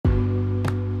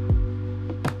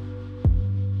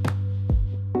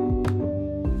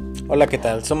Hola, ¿qué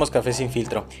tal? Somos Café Sin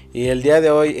Filtro y el día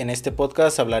de hoy en este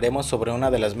podcast hablaremos sobre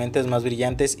una de las mentes más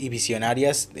brillantes y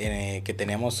visionarias que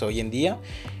tenemos hoy en día.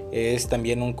 Es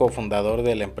también un cofundador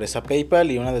de la empresa PayPal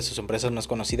y una de sus empresas más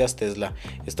conocidas, Tesla.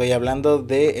 Estoy hablando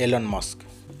de Elon Musk.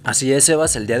 Así es,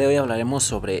 Sebas, el día de hoy hablaremos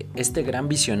sobre este gran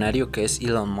visionario que es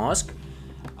Elon Musk.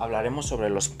 Hablaremos sobre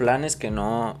los planes que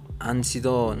no han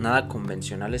sido nada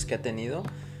convencionales que ha tenido,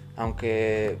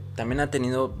 aunque también ha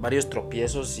tenido varios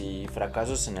tropiezos y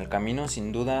fracasos en el camino.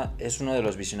 Sin duda es uno de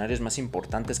los visionarios más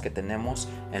importantes que tenemos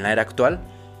en la era actual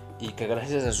y que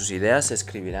gracias a sus ideas se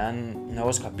escribirán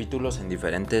nuevos capítulos en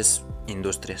diferentes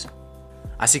industrias.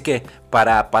 Así que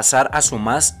para pasar a su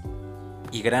más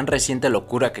y gran reciente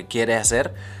locura que quiere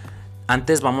hacer,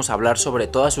 antes vamos a hablar sobre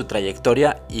toda su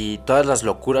trayectoria y todas las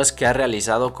locuras que ha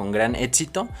realizado con gran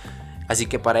éxito. Así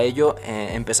que para ello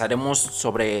empezaremos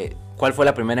sobre cuál fue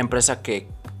la primera empresa que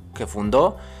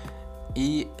fundó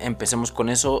y empecemos con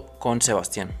eso con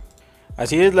Sebastián.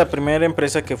 Así es, la primera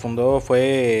empresa que fundó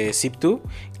fue Zip2,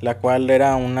 la cual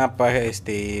era una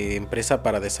empresa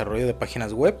para desarrollo de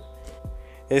páginas web.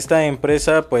 Esta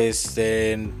empresa, pues,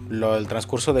 el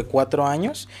transcurso de 4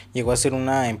 años llegó a ser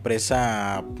una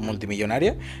empresa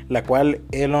multimillonaria, la cual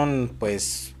Elon,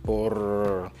 pues,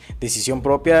 por decisión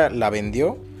propia la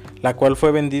vendió, la cual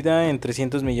fue vendida en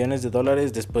 $300 millones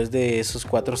después de esos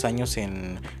 4 años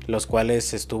en los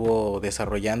cuales estuvo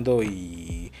desarrollando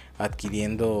y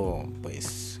adquiriendo,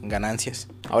 pues, ganancias.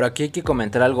 Ahora aquí hay que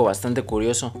comentar algo bastante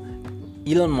curioso.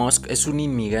 Elon Musk es un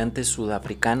inmigrante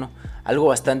sudafricano, algo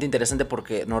bastante interesante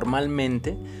porque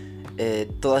normalmente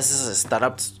todas esas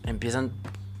startups empiezan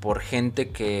por gente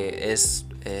que es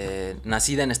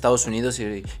nacida en Estados Unidos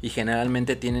y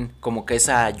generalmente tienen como que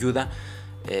esa ayuda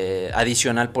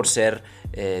adicional por ser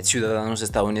ciudadanos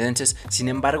estadounidenses. Sin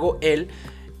embargo, él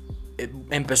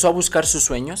empezó a buscar sus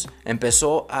sueños,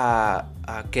 empezó a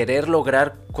querer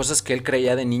lograr cosas que él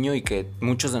creía de niño y que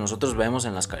muchos de nosotros veíamos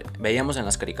en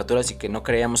las caricaturas y que no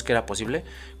creíamos que era posible,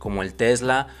 como el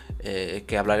Tesla,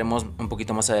 que hablaremos un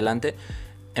poquito más adelante.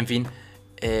 En fin,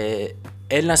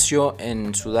 él nació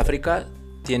en Sudáfrica,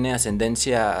 tiene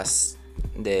ascendencias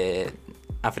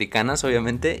africanas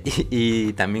obviamente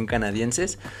y también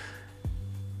canadienses.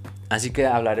 Así que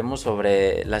hablaremos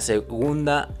sobre la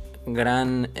segunda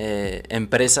gran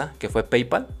empresa que fue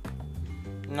PayPal.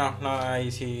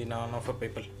 Ahí sí, no fue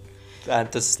PayPal.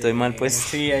 Entonces estoy mal, pues.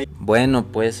 Sí, ahí. Bueno,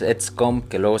 pues Etscom,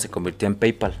 que luego se convirtió en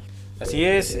PayPal. Así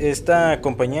es, esta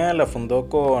compañía la fundó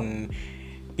con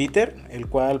Peter, el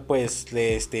cual pues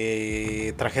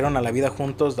trajeron a la vida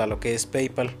juntos a lo que es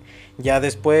PayPal. Ya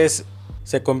después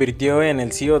se convirtió en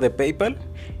el CEO de PayPal.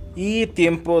 Y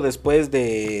tiempo después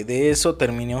de eso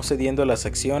terminó cediendo las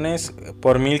acciones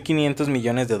por $1.500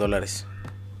 millones.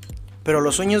 Pero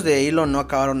los sueños de Elon no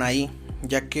acabaron ahí,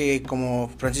 ya que, como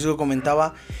Francisco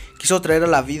comentaba, quiso traer a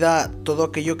la vida todo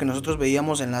aquello que nosotros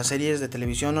veíamos en las series de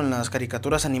televisión o en las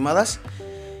caricaturas animadas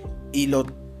y lo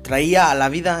traía a la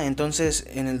vida. Entonces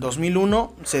en el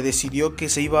 2001 se decidió que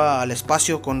se iba al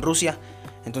espacio con Rusia.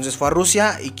 Entonces fue a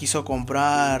Rusia y quiso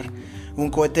comprar un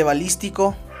cohete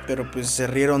balístico, pero pues se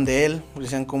rieron de él.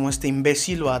 Decían, como este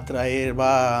imbécil va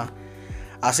a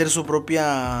hacer su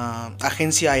propia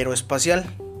agencia aeroespacial.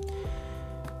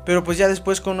 Pero pues ya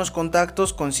después con unos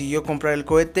contactos consiguió comprar el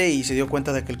cohete y se dio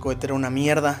cuenta de que el cohete era una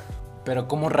mierda. Pero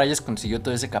 ¿cómo rayos consiguió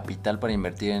todo ese capital para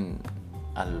invertir en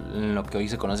lo que hoy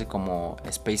se conoce como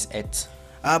SpaceX?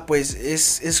 Pues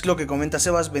es lo que comenta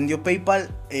Sebas. Vendió PayPal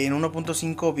en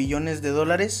 $1.5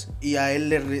 billones y a él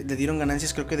le dieron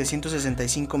ganancias creo que de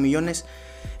 165 millones.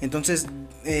 Entonces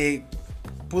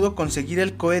pudo conseguir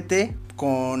el cohete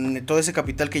con todo ese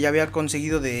capital que ya había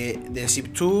conseguido de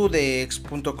Zip2, de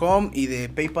X.com y de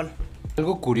PayPal.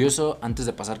 Algo curioso antes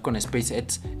de pasar con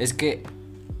SpaceX es que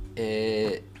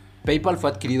PayPal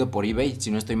fue adquirido por eBay, si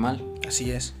no estoy mal.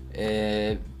 Así es.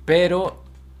 Pero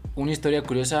una historia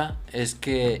curiosa es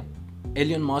que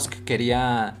Elon Musk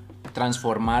quería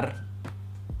transformar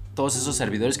todos esos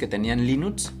servidores que tenían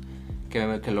Linux,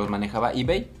 que los manejaba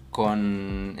eBay,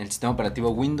 con el sistema operativo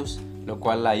Windows, lo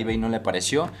cual a eBay no le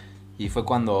pareció y fue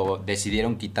cuando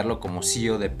decidieron quitarlo como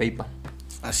CEO de PayPal.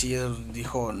 Así es,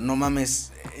 dijo, no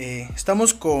mames,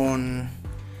 estamos con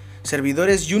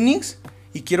servidores Unix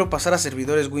y quiero pasar a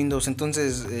servidores Windows.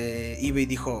 Entonces eBay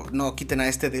dijo, no, quiten a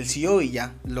este del CEO, y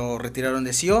ya, lo retiraron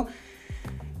de CEO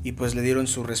y pues le dieron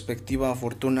su respectiva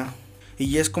fortuna.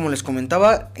 Y es como les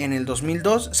comentaba, en el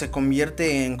 2002 se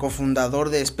convierte en cofundador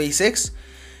de SpaceX.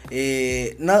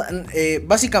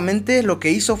 Básicamente lo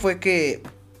que hizo fue que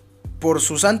por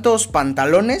sus santos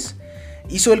pantalones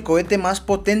hizo el cohete más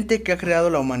potente que ha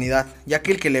creado la humanidad, ya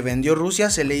que el que le vendió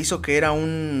Rusia se le hizo que era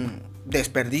un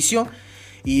desperdicio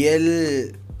y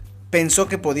él pensó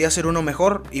que podía ser uno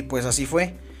mejor y pues así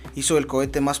fue. Hizo el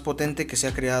cohete más potente que se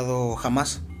ha creado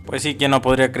jamás. Pues sí, ¿quién no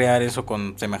podría crear eso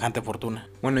con semejante fortuna?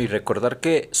 Bueno, y recordar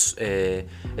que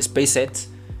SpaceX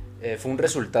fue un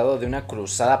resultado de una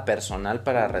cruzada personal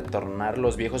para retornar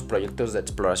los viejos proyectos de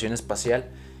exploración espacial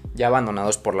ya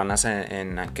abandonados por la NASA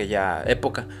en aquella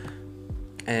época.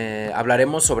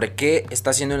 Hablaremos sobre qué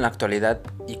está haciendo en la actualidad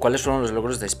y cuáles fueron los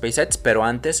logros de SpaceX, pero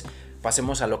antes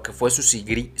pasemos a lo que fue su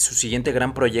siguiente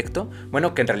gran proyecto.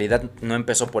 Bueno, que en realidad no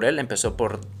empezó por él, empezó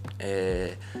por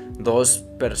dos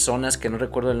personas que no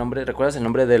recuerdo el nombre. ¿Recuerdas el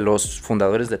nombre de los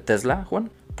fundadores de Tesla, Juan?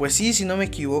 Pues sí, si no me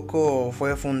equivoco,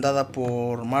 fue fundada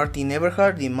por Martin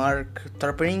Eberhard y Mark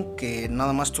Tarpenning, que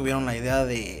nada más tuvieron la idea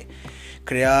de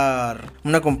crear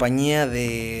una compañía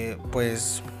de,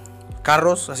 pues,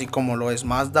 carros, así como lo es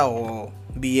Mazda o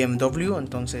BMW.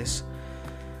 Entonces,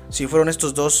 sí, fueron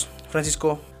estos dos,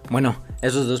 Francisco. Bueno,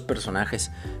 esos dos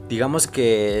personajes, digamos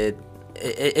que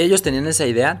ellos tenían esa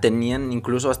idea, tenían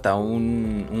incluso hasta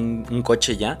un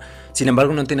coche ya. Sin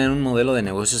embargo, no tenían un modelo de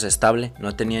negocios estable,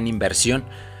 no tenían inversión.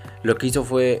 Lo que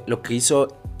hizo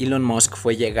Elon Musk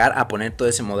fue llegar a poner todo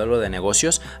ese modelo de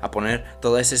negocios, a poner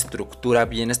toda esa estructura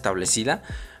bien establecida,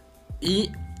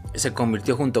 y se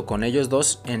convirtió junto con ellos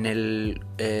dos en el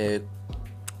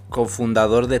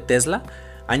cofundador de Tesla.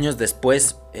 Años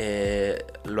después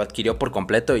lo adquirió por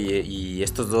completo y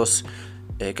estos dos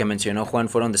que mencionó Juan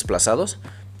fueron desplazados.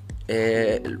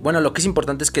 Bueno, lo que es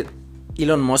importante es que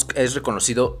Elon Musk es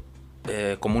reconocido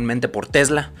comúnmente por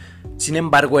Tesla. Sin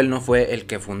embargo, él no fue el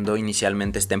que fundó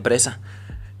inicialmente esta empresa.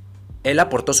 Él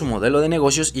aportó su modelo de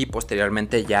negocios y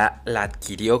posteriormente ya la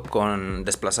adquirió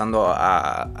desplazando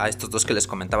a estos dos que les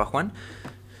comentaba Juan.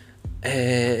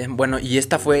 Bueno, y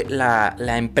esta fue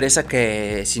la empresa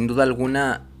que sin duda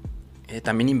alguna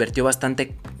también invirtió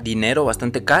bastante dinero,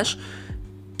 bastante cash.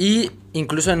 Y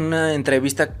incluso en una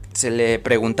entrevista se le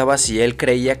preguntaba si él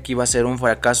creía que iba a ser un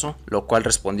fracaso, lo cual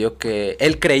respondió que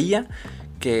él creía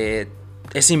que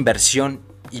esa inversión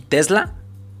y Tesla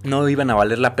no iban a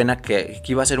valer la pena, que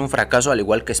iba a ser un fracaso al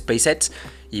igual que SpaceX.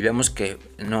 Y vemos que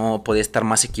no podía estar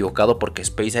más equivocado, porque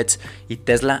SpaceX y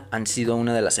Tesla han sido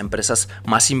una de las empresas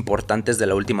más importantes de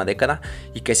la última década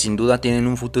y que sin duda tienen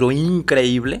un futuro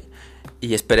increíble,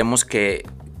 y esperemos que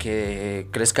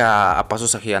crezca a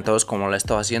pasos agigantados como lo ha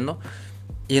estado haciendo.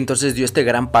 Y entonces dio este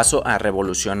gran paso a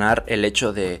revolucionar el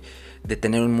hecho de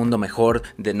tener un mundo mejor,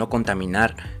 de no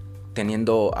contaminar,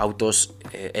 teniendo autos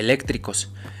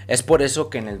eléctricos. Es por eso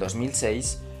que en el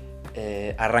 2006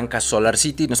 arranca Solar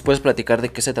City. ¿Nos puedes platicar de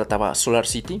qué se trataba Solar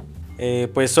City?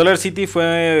 Pues Solar City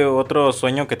fue otro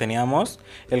sueño que teníamos,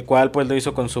 el cual pues lo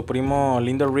hizo con su primo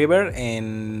Lindo River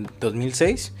en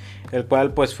 2006, el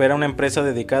cual pues fuera una empresa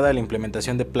dedicada a la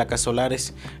implementación de placas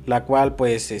solares, la cual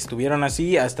pues estuvieron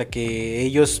así hasta que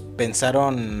ellos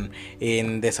pensaron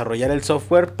en desarrollar el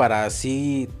software para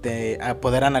así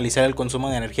poder analizar el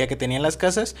consumo de energía que tenían las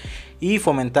casas y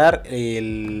fomentar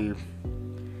el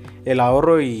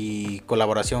ahorro y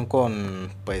colaboración con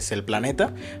pues el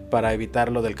planeta para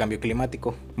evitar lo del cambio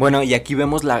climático. Bueno, y aquí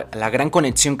vemos la gran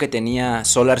conexión que tenía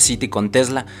Solar City con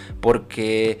Tesla,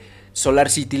 porque Solar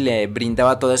City le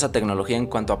brindaba toda esa tecnología en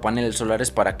cuanto a paneles solares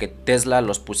para que Tesla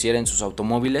los pusiera en sus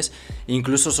automóviles.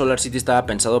 Incluso Solar City estaba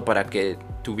pensado para que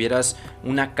tuvieras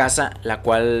una casa la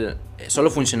cual solo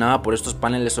funcionaba por estos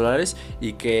paneles solares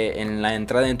y que en la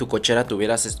entrada en tu cochera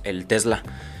tuvieras el Tesla.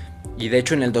 Y de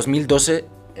hecho en el 2012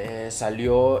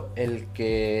 salió el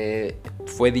que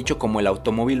fue dicho como el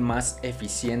automóvil más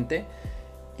eficiente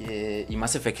y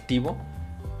más efectivo,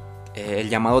 el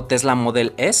llamado Tesla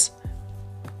Model S.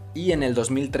 Y en el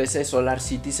 2013 Solar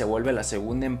City se vuelve la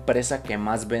segunda empresa que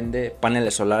más vende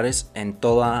paneles solares en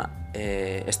toda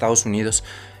Estados Unidos.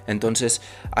 Entonces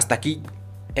hasta aquí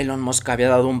Elon Musk había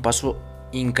dado un paso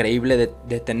increíble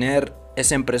de tener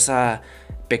esa empresa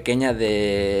pequeña,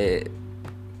 de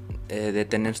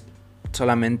tener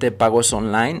solamente pagos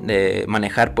online, de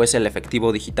manejar pues el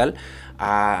efectivo digital,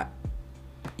 a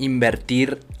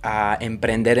invertir, a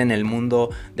emprender en el mundo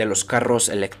de los carros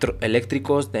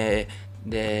eléctricos, de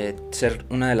ser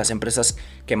una de las empresas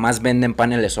que más venden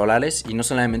paneles solares. Y no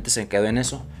solamente se quedó en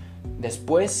eso.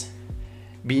 Después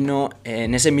vino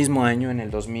en ese mismo año, en el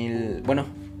 2000, bueno,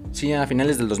 sí, a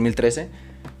finales del 2013,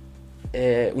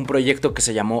 un proyecto que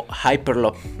se llamó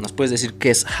Hyperloop. ¿Nos puedes decir qué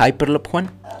es Hyperloop, Juan?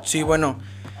 Sí, bueno,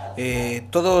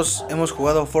 todos hemos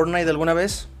jugado Fortnite alguna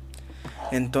vez.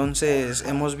 Entonces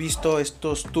hemos visto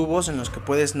estos tubos en los que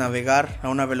puedes navegar a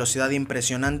una velocidad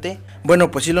impresionante.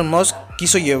 Bueno, pues Elon Musk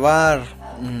quiso llevar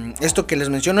esto que les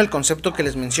menciono, el concepto que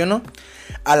les menciono,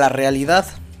 a la realidad,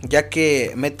 ya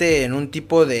que mete en un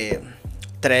tipo de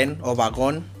tren o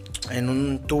vagón en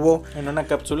un tubo ¿En una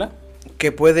cápsula?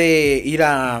 que puede ir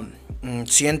a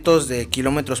cientos de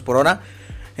kilómetros por hora.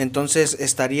 Entonces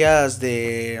estarías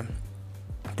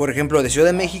por ejemplo, de Ciudad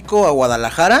de México a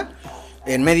Guadalajara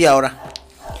en media hora.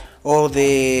 O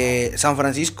de San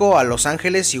Francisco a Los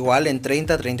Ángeles igual en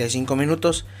 30-35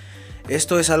 minutos.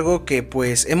 Esto es algo que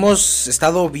pues hemos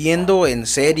estado viendo en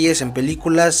series, en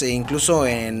películas e incluso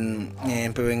en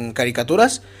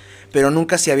caricaturas, pero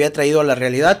nunca se había traído a la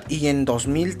realidad. Y en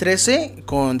 2013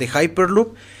 con The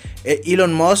Hyperloop,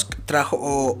 Elon Musk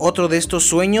trajo otro de estos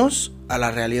sueños a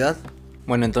la realidad.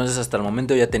 Bueno, entonces hasta el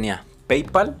momento ya tenía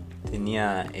PayPal,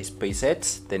 tenía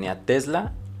SpaceX, tenía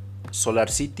Tesla, Solar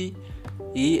City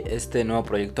y este nuevo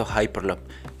proyecto Hyperloop.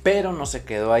 Pero no se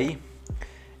quedó ahí.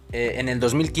 En el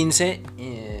 2015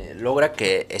 logra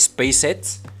que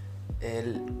SpaceX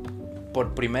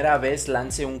por primera vez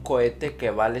lance un cohete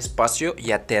que va al espacio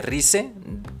y aterrice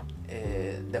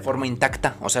de forma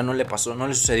intacta. O sea, no le pasó, no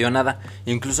le sucedió nada.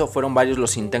 Incluso fueron varios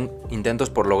los intentos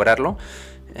por lograrlo.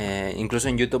 Incluso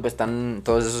en YouTube están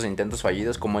todos esos intentos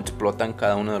fallidos, cómo explotan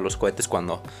cada uno de los cohetes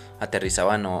cuando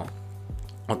aterrizaban o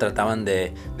trataban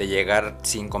de llegar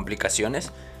sin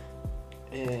complicaciones.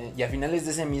 Y a finales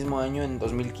de ese mismo año, en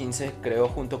 2015, creó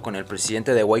junto con el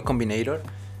presidente de Y Combinator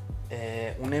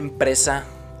una empresa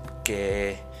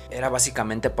que era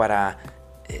básicamente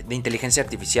de inteligencia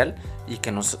artificial, y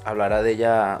que nos hablará de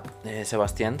ella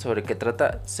Sebastián, sobre qué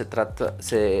trata.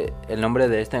 El nombre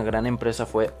de esta gran empresa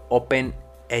fue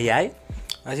OpenAI.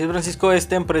 Así es, Francisco,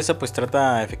 esta empresa pues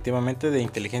trata efectivamente de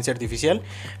inteligencia artificial,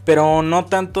 pero no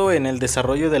tanto en el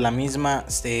desarrollo de la misma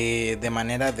de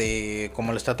manera de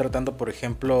como lo está tratando por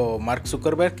ejemplo Mark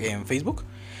Zuckerberg en Facebook,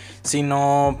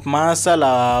 sino más a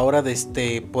la hora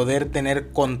de poder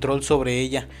tener control sobre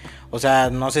ella. O sea,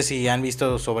 no sé si han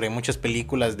visto sobre muchas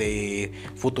películas de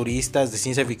futuristas, de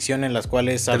ciencia ficción, en las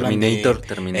cuales Terminator.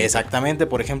 Exactamente,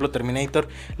 por ejemplo Terminator,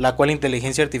 la cual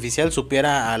inteligencia artificial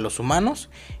supiera a los humanos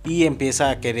y empieza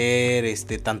a querer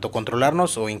tanto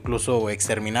controlarnos o incluso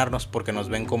exterminarnos, porque nos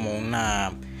ven como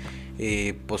una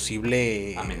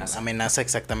posible amenaza,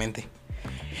 exactamente.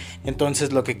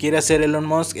 Entonces lo que quiere hacer Elon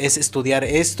Musk es estudiar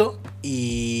esto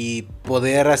y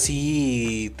poder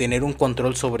así tener un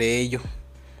control sobre ello.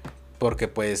 Porque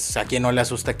pues a quien no le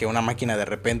asusta que una máquina de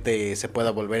repente se pueda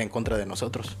volver en contra de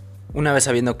nosotros. Una vez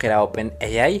sabiendo que era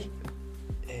OpenAI,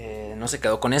 no se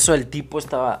quedó con eso. El tipo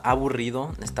estaba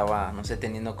aburrido, estaba, no sé,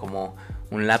 teniendo como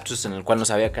un lapsus en el cual no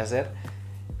sabía qué hacer.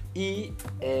 Y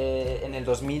en el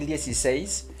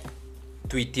 2016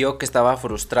 tuiteó que estaba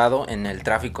frustrado en el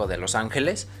tráfico de Los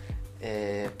Ángeles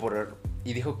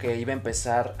y dijo que iba a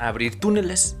empezar a abrir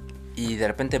túneles. Y de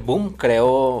repente, boom,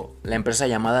 creó la empresa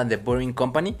llamada The Boring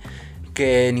Company,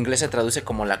 que en inglés se traduce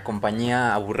como la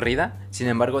compañía aburrida. Sin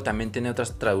embargo, también tiene otra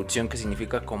traducción que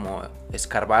significa como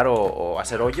escarbar o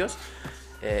hacer hoyos.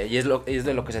 Y es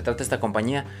de lo que se trata esta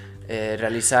compañía.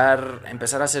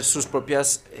 Empezar a hacer sus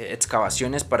propias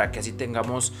excavaciones, para que así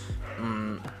tengamos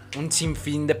un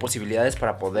sinfín de posibilidades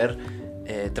para poder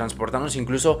transportarnos.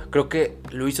 Incluso creo que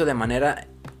lo hizo de manera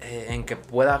en que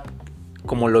pueda,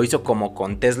 como lo hizo como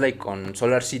con Tesla y con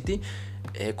Solar City,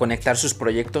 conectar sus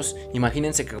proyectos.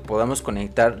 Imagínense que podamos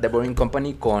conectar The Boring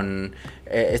Company con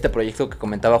este proyecto que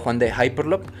comentaba Juan de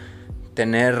Hyperloop,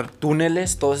 tener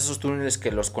túneles, todos esos túneles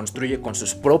que los construye con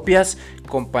su propia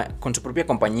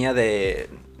compañía de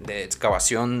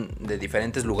excavación de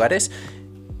diferentes lugares,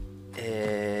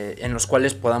 en los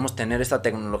cuales podamos tener esta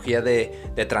tecnología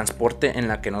de transporte en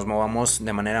la que nos movamos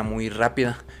de manera muy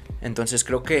rápida. Entonces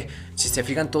creo que, si se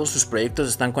fijan, todos sus proyectos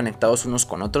están conectados unos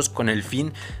con otros, con el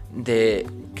fin de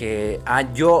que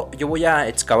yo voy a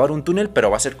excavar un túnel, pero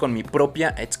va a ser con mi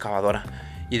propia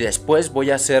excavadora, y después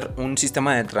voy a hacer un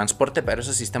sistema de transporte, pero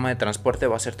ese sistema de transporte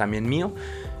va a ser también mío.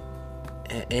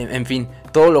 En fin,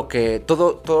 todo lo que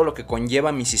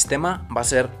conlleva mi sistema va a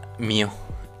ser mío.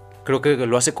 Creo que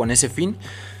lo hace con ese fin.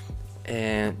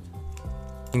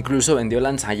 Incluso vendió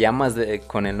lanzallamas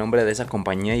con el nombre de esa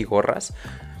compañía y gorras.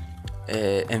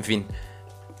 En fin,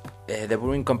 The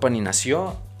Brewing Company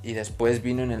nació, y después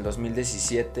vino en el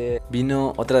 2017,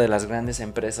 vino otra de las grandes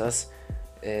empresas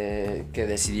que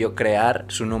decidió crear.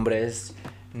 Su nombre es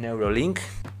Neuralink,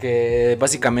 que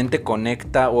básicamente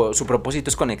conecta, o su propósito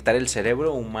es conectar el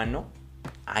cerebro humano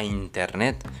a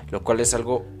internet, lo cual es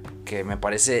algo que me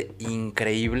parece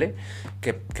increíble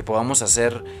que podamos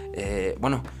hacer.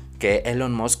 Que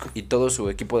Elon Musk y todo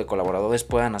su equipo de colaboradores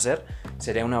puedan hacer,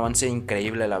 sería un avance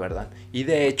increíble, la verdad. Y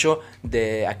de hecho,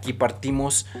 de aquí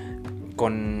partimos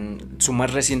con su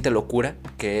más reciente locura,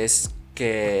 que es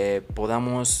que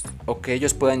podamos o que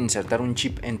ellos puedan insertar un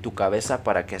chip en tu cabeza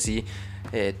para que así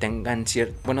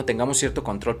tengamos cierto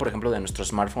control, por ejemplo, de nuestro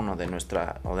smartphone o de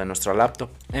nuestra laptop.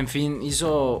 En fin,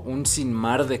 hizo un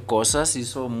sinmar de cosas,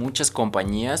 hizo muchas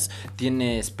compañías,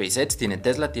 tiene SpaceX, tiene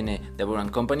Tesla, tiene The Boring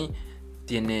Company,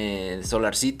 tiene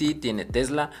Solar City, tiene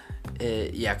Tesla,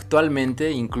 y actualmente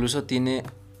incluso tiene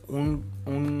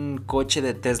un coche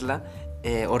de Tesla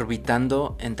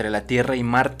orbitando entre la Tierra y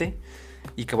Marte,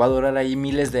 y que va a durar ahí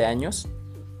miles de años.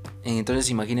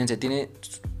 Entonces imagínense, tiene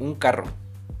un carro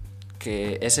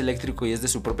que es eléctrico y es de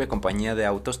su propia compañía de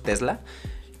autos, Tesla,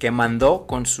 que mandó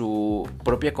con su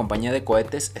propia compañía de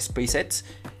cohetes, SpaceX.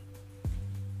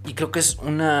 Y creo que es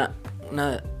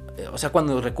o sea,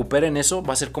 cuando recuperen eso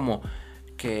va a ser como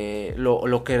que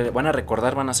lo que van a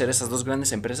recordar van a ser esas dos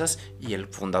grandes empresas y el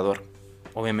fundador,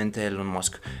 obviamente Elon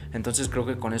Musk. Entonces creo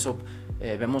que con eso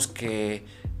vemos que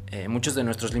muchos de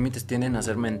nuestros límites tienden a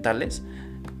ser mentales,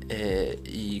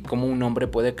 y cómo un hombre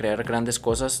puede crear grandes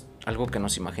cosas, algo que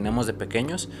nos imaginamos de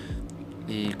pequeños.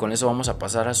 Y con eso vamos a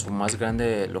pasar a su más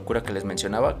grande locura que les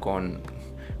mencionaba con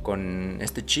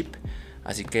este chip.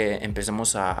 Así que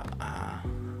empecemos a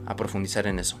profundizar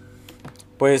en eso.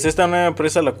 Pues esta nueva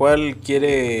empresa la cual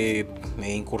quiere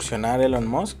incursionar Elon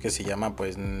Musk, que se llama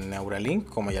pues Neuralink,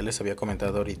 como ya les había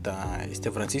comentado ahorita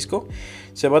Francisco,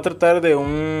 se va a tratar de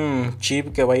un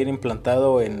chip que va a ir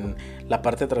implantado en la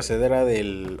parte trasera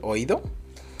del oído,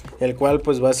 el cual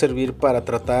pues va a servir para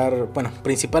tratar,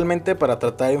 principalmente para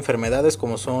tratar enfermedades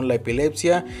como son la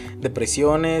epilepsia,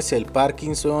 depresiones, el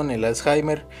Parkinson, el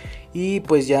Alzheimer, y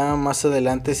pues ya más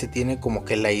adelante se tiene como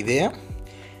que la idea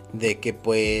de que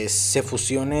pues se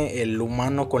fusione el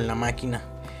humano con la máquina,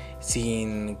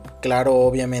 sin, claro,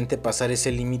 obviamente pasar ese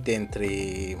límite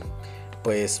entre,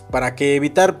 pues, para que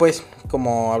evitar, pues,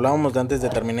 como hablábamos de antes de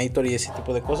Terminator y ese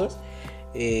tipo de cosas,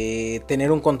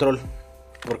 tener un control,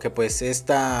 porque pues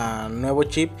nuevo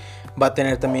chip va a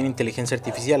tener también inteligencia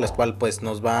artificial, la cual pues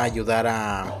nos va a ayudar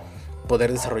a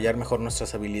poder desarrollar mejor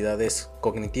nuestras habilidades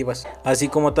cognitivas, así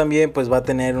como también pues va a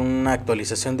tener una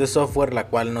actualización de software, la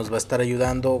cual nos va a estar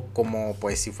ayudando como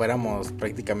pues si fuéramos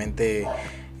prácticamente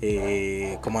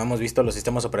como hemos visto los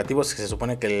sistemas operativos, que se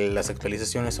supone que las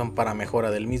actualizaciones son para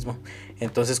mejora del mismo.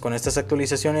 Entonces con estas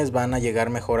actualizaciones van a llegar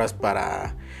mejoras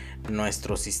para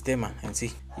nuestro sistema en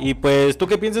sí. Y pues, ¿tú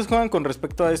qué piensas, Juan, con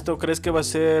respecto a esto? ¿Crees que va a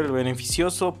ser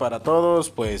beneficioso para todos?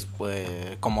 Pues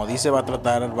como dice, va a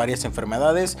tratar varias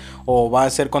enfermedades, o va a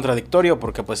ser contradictorio,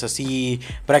 porque pues así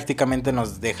prácticamente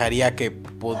nos dejaría que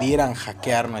pudieran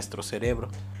hackear nuestro cerebro.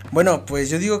 Bueno, pues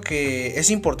yo digo que es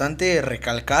importante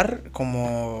recalcar,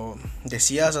 como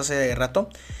decías hace rato,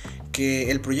 que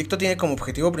el proyecto tiene como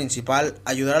objetivo principal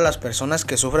ayudar a las personas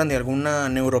que sufran de alguna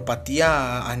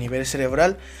neuropatía a nivel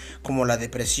cerebral, como la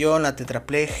depresión, la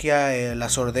tetraplegia, la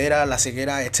sordera, la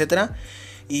ceguera, etcétera.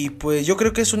 Y pues yo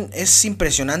creo que es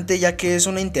impresionante, ya que es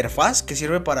una interfaz que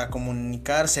sirve para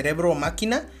comunicar cerebro o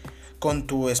máquina con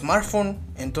tu smartphone.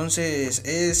 Entonces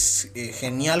es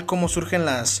genial cómo surgen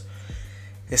las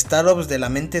startups de la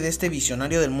mente de este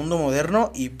visionario del mundo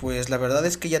moderno, y pues la verdad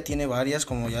es que ya tiene varias,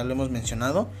 como ya lo hemos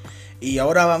mencionado, y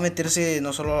ahora va a meterse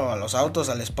no solo a los autos,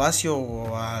 al espacio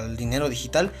o al dinero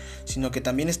digital, sino que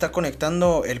también está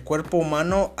conectando el cuerpo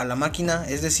humano a la máquina,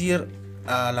 es decir,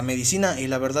 a la medicina. Y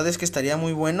la verdad es que estaría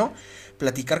muy bueno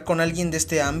platicar con alguien de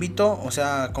este ámbito, o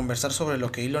sea, conversar sobre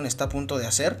lo que Elon está a punto de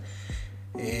hacer.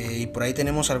 Y por ahí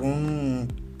tenemos algún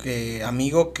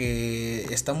amigo que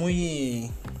está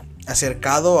muy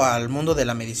acercado al mundo de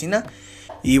la medicina.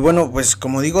 Y bueno, pues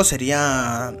como digo,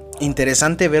 sería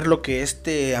interesante ver lo que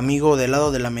este amigo del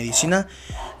lado de la medicina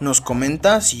nos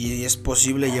comenta, si es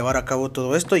posible llevar a cabo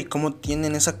todo esto y cómo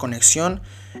tienen esa conexión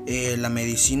la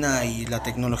medicina y la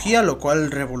tecnología, lo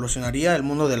cual revolucionaría el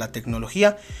mundo de la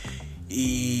tecnología.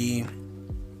 Y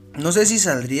no sé si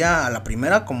saldría a la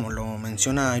primera, como lo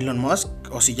menciona Elon Musk,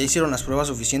 o si ya hicieron las pruebas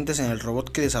suficientes en el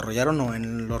robot que desarrollaron o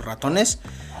en los ratones.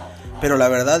 Pero la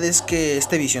verdad es que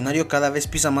este visionario cada vez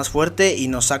pisa más fuerte y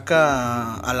nos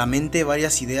saca a la mente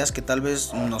varias ideas que tal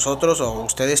vez nosotros o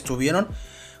ustedes tuvieron,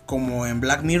 como en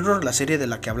Black Mirror, la serie de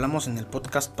la que hablamos en el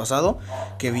podcast pasado,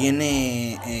 que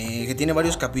tiene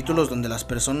varios capítulos donde las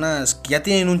personas que ya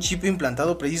tienen un chip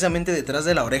implantado precisamente detrás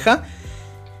de la oreja,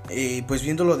 pues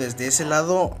viéndolo desde ese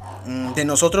lado de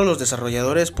nosotros los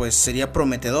desarrolladores, pues sería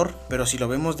prometedor, pero si lo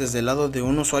vemos desde el lado de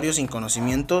un usuario sin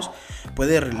conocimientos,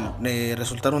 puede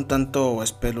resultar un tanto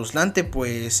espeluznante,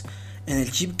 pues en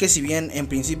el chip, que si bien en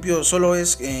principio solo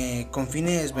es con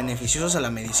fines beneficiosos a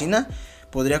la medicina,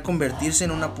 podría convertirse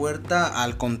en una puerta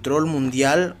al control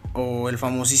mundial, o el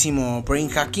famosísimo brain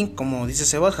hacking, como dice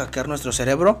Sebas, hackear nuestro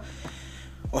cerebro.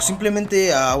 o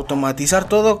simplemente a automatizar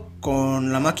todo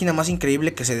con la máquina más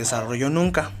increíble que se desarrolló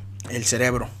nunca, el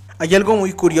cerebro. Hay algo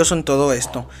muy curioso en todo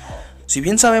esto. Si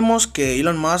bien sabemos que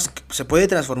Elon Musk se puede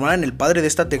transformar en el padre de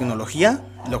esta tecnología,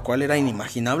 lo cual era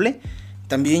inimaginable,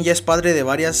 también ya es padre de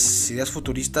varias ideas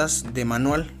futuristas de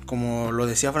manual, como lo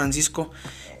decía Francisco.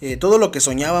 Todo lo que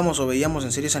soñábamos o veíamos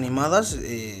en series animadas,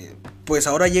 pues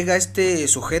ahora llega este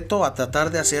sujeto a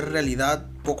tratar de hacer realidad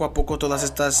poco a poco todas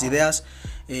estas ideas,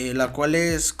 la cual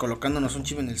es colocándonos un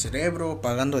chip en el cerebro,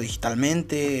 pagando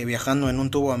digitalmente, viajando en un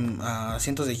tubo a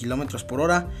cientos de kilómetros por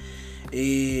hora.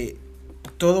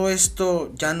 Todo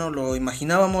esto ya no lo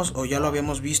imaginábamos o ya lo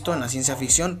habíamos visto en la ciencia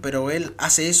ficción, pero él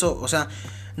hace eso, o sea,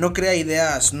 no crea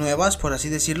ideas nuevas, por así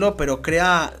decirlo, pero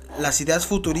crea las ideas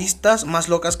futuristas más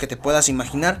locas que te puedas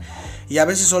imaginar. Y a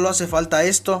veces solo hace falta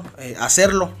esto,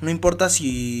 hacerlo. No importa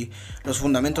si los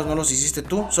fundamentos no los hiciste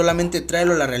tú, solamente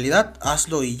tráelo a la realidad,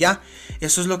 hazlo y ya.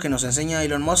 Eso es lo que nos enseña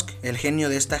Elon Musk, el genio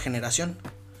de esta generación.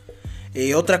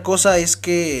 Otra cosa es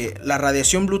que la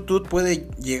radiación Bluetooth puede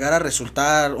llegar a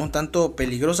resultar un tanto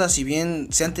peligrosa, si bien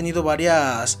se han tenido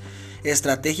varias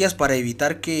estrategias para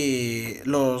evitar que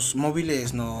los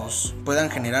móviles nos puedan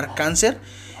generar cáncer.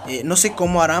 No sé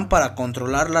cómo harán para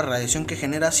controlar la radiación que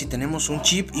genera si tenemos un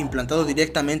chip implantado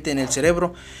directamente en el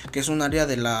cerebro, que es un área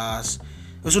de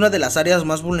es una de las áreas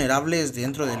más vulnerables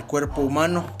dentro del cuerpo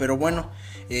humano. Pero bueno,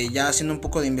 ya haciendo un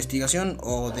poco de investigación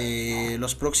o de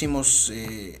los próximos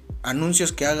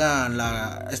anuncios que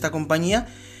haga esta compañía,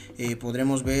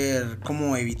 podremos ver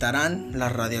cómo evitarán la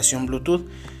radiación Bluetooth.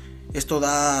 Esto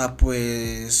da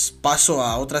pues paso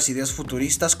a otras ideas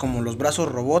futuristas como los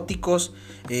brazos robóticos,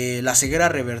 la ceguera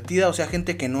revertida, o sea,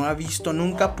 gente que no ha visto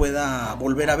nunca pueda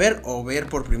volver a ver o ver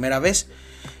por primera vez.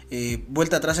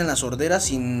 Vuelta atrás en la sordera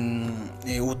sin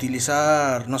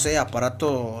utilizar, no sé,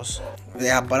 aparatos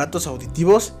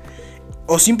auditivos,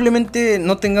 o simplemente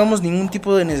no tengamos ningún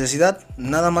tipo de necesidad,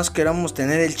 nada más queramos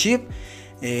tener el chip.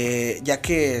 Ya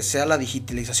que sea la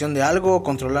digitalización de algo,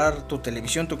 controlar tu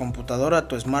televisión, tu computadora,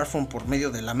 tu smartphone por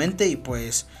medio de la mente. Y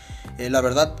pues la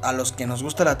verdad, a los que nos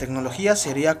gusta la tecnología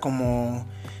sería como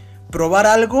probar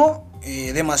algo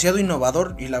demasiado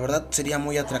innovador, y la verdad sería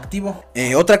muy atractivo.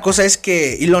 Otra cosa es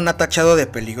que Elon ha tachado de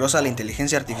peligrosa la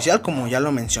inteligencia artificial, como ya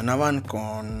lo mencionaban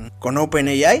con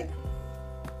OpenAI.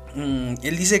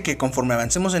 Él dice que conforme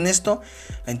avancemos en esto,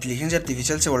 la inteligencia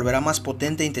artificial se volverá más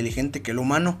potente e inteligente que el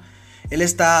humano. Él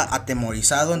está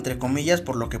atemorizado, entre comillas,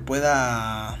 por lo que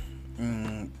pueda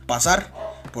pasar,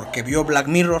 porque vio Black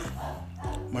Mirror.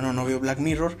 Bueno, no vio Black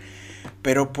Mirror,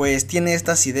 pero pues tiene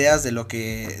estas ideas de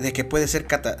que puede ser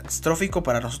catastrófico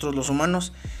para nosotros los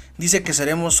humanos. Dice que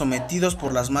seremos sometidos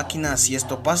por las máquinas si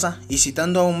esto pasa, y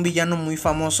citando a un villano muy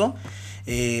famoso,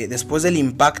 después del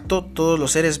impacto, todos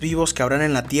los seres vivos que habrán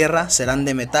en la Tierra serán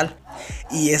de metal.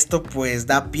 Y esto pues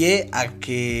da pie a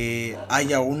que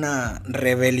haya una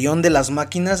rebelión de las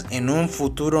máquinas en un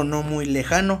futuro no muy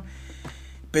lejano.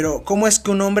 Pero ¿cómo es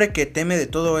que un hombre que teme de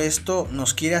todo esto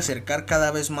nos quiere acercar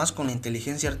cada vez más con la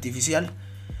inteligencia artificial?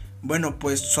 Bueno,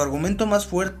 pues su argumento más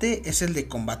fuerte es el de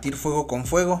combatir fuego con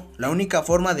fuego. La única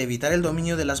forma de evitar el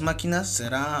dominio de las máquinas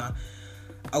será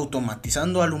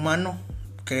automatizando al humano,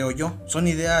 creo yo. Son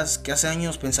ideas que hace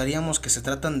años pensaríamos que se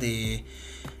tratan de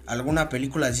alguna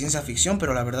película de ciencia ficción,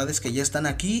 pero la verdad es que ya están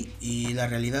aquí y la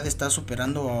realidad está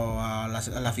superando a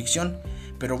la ficción.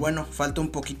 Pero bueno, falta un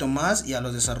poquito más y a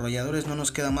los desarrolladores no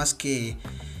nos queda más que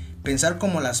pensar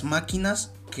como las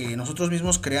máquinas que nosotros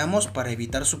mismos creamos para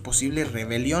evitar su posible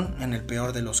rebelión en el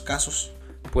peor de los casos.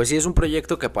 Pues sí, es un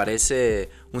proyecto que parece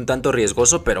un tanto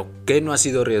riesgoso, pero ¿qué no ha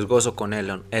sido riesgoso con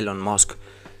Elon Musk?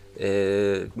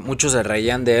 Muchos se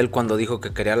reían de él cuando dijo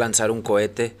que quería lanzar un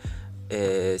cohete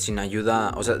sin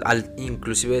ayuda, o sea,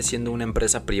 inclusive siendo una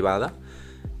empresa privada.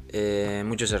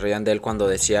 Muchos se reían de él cuando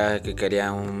decía que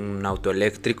quería un auto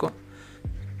eléctrico,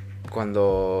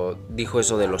 cuando dijo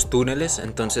eso de los túneles.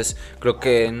 Entonces creo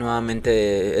que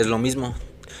nuevamente es lo mismo.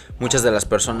 Muchas de las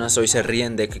personas hoy se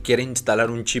ríen de que quiere instalar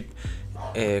un chip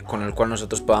con el cual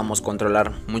nosotros podamos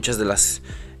controlar muchos de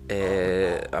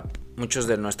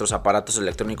nuestros aparatos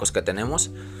electrónicos que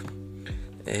tenemos,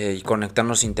 y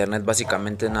conectarnos a internet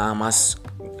básicamente nada más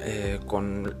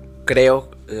con, creo,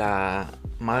 la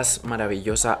más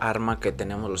maravillosa arma que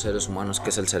tenemos los seres humanos, que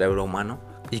es el cerebro humano.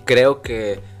 Y creo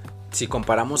que si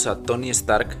comparamos a Tony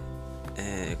Stark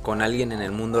con alguien en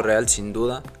el mundo real, sin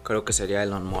duda creo que sería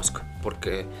Elon Musk,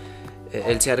 porque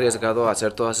él se ha arriesgado a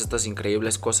hacer todas estas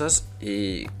increíbles cosas,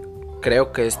 y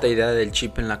creo que esta idea del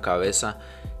chip en la cabeza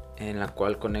en la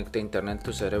cual conecta internet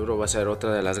tu cerebro va a ser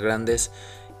otra de los grandes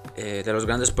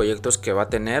proyectos que va a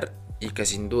tener, y que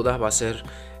sin duda va a ser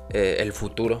el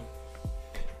futuro.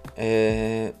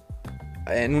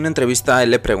 En una entrevista a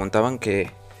él le preguntaban que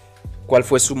cuál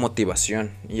fue su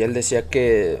motivación, y él decía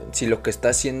que si lo que está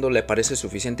haciendo le parece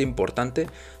suficiente importante,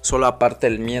 solo aparte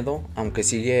el miedo, aunque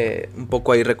sigue un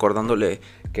poco ahí recordándole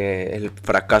que el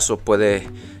fracaso puede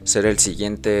ser el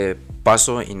siguiente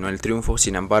paso y no el triunfo.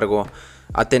 Sin embargo,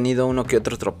 ha tenido uno que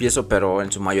otro tropiezo, pero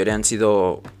en su mayoría han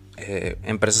sido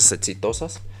empresas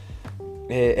exitosas.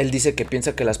 Él dice que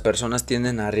piensa que las personas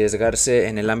tienden a arriesgarse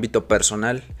en el ámbito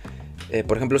personal.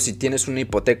 Por ejemplo, si tienes una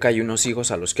hipoteca y unos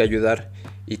hijos a los que ayudar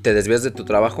y te desvías de tu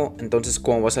trabajo, entonces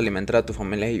 ¿cómo vas a alimentar a tu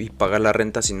familia y pagar la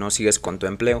renta si no sigues con tu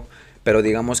empleo? Pero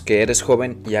digamos que eres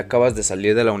joven y acabas de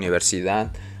salir de la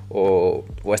universidad o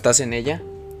estás en ella,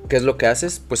 ¿qué es lo que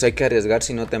haces? Pues hay que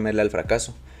arriesgarse y no temerle al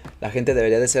fracaso. La gente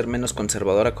debería de ser menos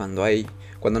conservadora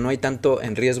cuando no hay tanto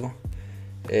en riesgo.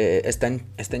 Está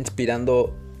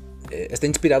inspirado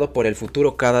por el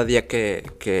futuro cada día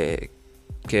que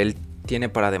él tiene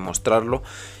para demostrarlo,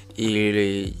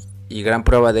 y gran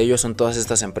prueba de ello son todas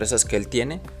estas empresas que él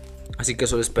tiene. Así que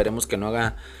solo esperemos que no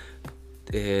haga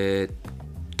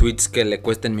tweets que le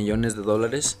cuesten millones de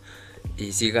dólares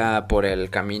y siga por el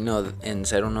camino en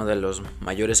ser uno de los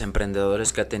mayores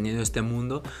emprendedores que ha tenido este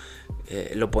mundo.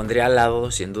 Lo pondría al lado,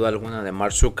 sin duda alguna, de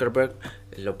Mark Zuckerberg,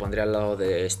 lo pondría al lado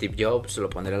de Steve Jobs, lo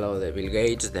pondría al lado de Bill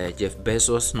Gates, de Jeff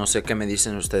Bezos. No sé qué me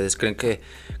dicen ustedes. ¿Creen que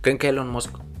Elon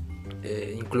Musk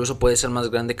incluso puede ser más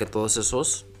grande que todos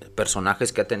esos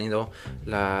personajes que ha tenido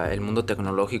el mundo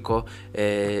tecnológico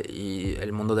y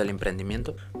el mundo del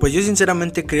emprendimiento? Pues yo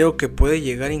sinceramente creo que puede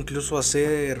llegar incluso a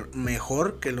ser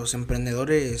mejor que los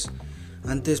emprendedores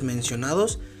antes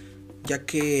mencionados, ya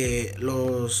que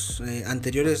los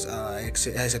anteriores, a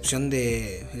excepción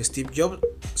de Steve Jobs,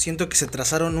 siento que se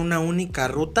trazaron una única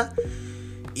ruta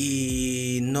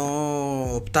y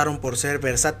no optaron por ser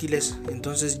versátiles.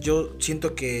 Entonces yo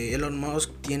siento que Elon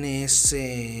Musk tiene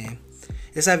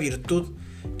esa virtud,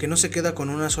 que no se queda con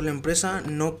una sola empresa,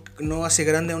 no hace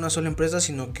grande a una sola empresa,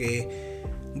 sino que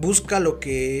busca lo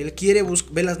que él quiere,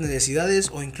 ve las necesidades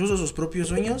o incluso sus propios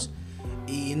sueños,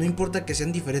 y no importa que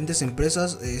sean diferentes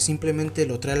empresas, simplemente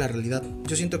lo trae a la realidad.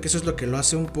 Yo siento que eso es lo que lo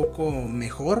hace un poco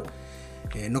mejor,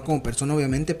 no como persona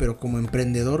obviamente, pero como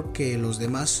emprendedor que los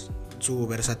demás, su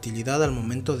versatilidad al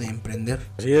momento de emprender.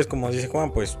 Así es, como dice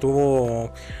Juan, pues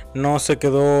no se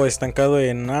quedó estancado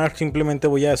en simplemente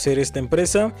voy a hacer esta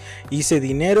empresa, hice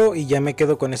dinero y ya me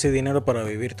quedo con ese dinero para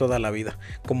vivir toda la vida,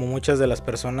 como muchas de las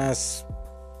personas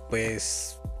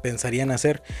pues pensarían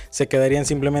hacer. Se quedarían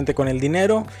simplemente con el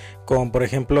dinero, con por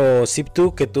ejemplo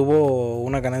Zip2, que tuvo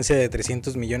una ganancia de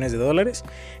 300 millones de dólares.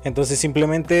 Entonces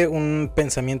simplemente un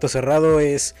pensamiento cerrado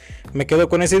es: me quedo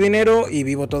con ese dinero y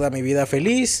vivo toda mi vida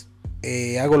feliz,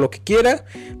 hago lo que quiera.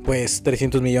 Pues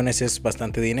 300 millones es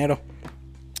bastante dinero.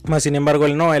 Más sin embargo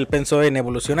él pensó en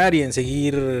evolucionar y en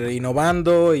seguir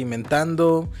innovando,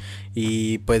 inventando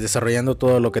y pues desarrollando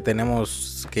todo lo que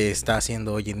tenemos que está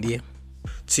haciendo hoy en día.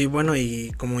 Sí, bueno,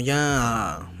 y como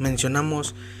ya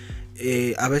mencionamos,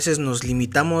 a veces nos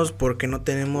limitamos porque no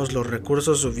tenemos los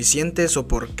recursos suficientes o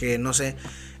porque, no sé,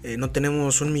 no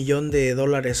tenemos $1 millón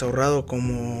ahorrado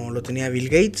como lo tenía Bill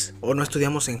Gates, o no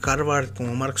estudiamos en Harvard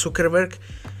como Mark Zuckerberg.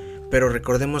 Pero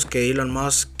recordemos que Elon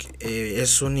Musk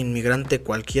es un inmigrante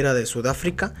cualquiera de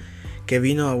Sudáfrica que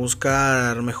vino a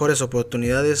buscar mejores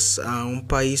oportunidades a un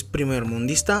país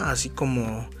primermundista, así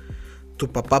como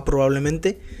tu papá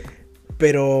probablemente.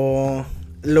 Pero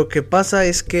lo que pasa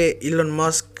es que Elon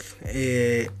Musk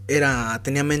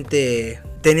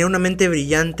tenía una mente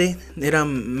brillante, era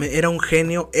un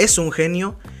genio, es un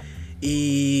genio,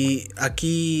 y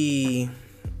aquí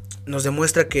nos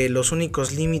demuestra que los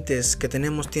únicos límites que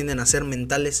tenemos tienden a ser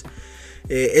mentales.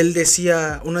 Él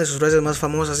decía, una de sus frases más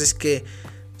famosas es que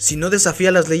si no desafía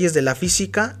las leyes de la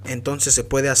física, entonces se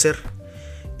puede hacer.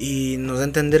 Y nos da a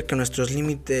entender que nuestros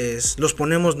límites los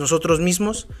ponemos nosotros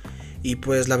mismos. Y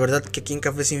pues la verdad que aquí en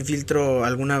Café Sin Filtro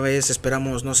alguna vez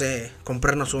esperamos, no sé,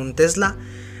 comprarnos un Tesla.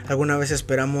 Alguna vez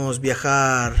esperamos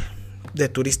viajar de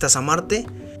turistas a Marte.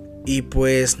 Y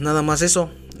pues nada más eso.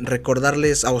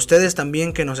 Recordarles a ustedes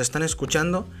también que nos están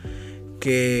escuchando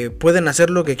que pueden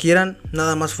hacer lo que quieran.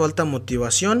 Nada más falta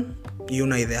motivación y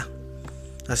una idea.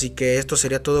 Así que esto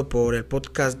sería todo por el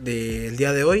podcast del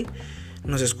día de hoy.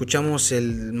 Nos escuchamos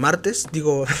el martes.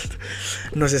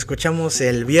 Nos escuchamos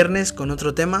el viernes con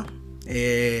otro tema.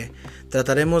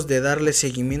 Trataremos de darle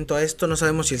seguimiento a esto. No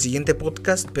sabemos si el siguiente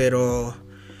podcast, pero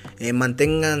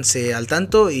manténganse al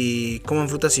tanto y coman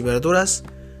frutas y verduras.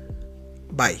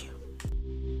 Bye.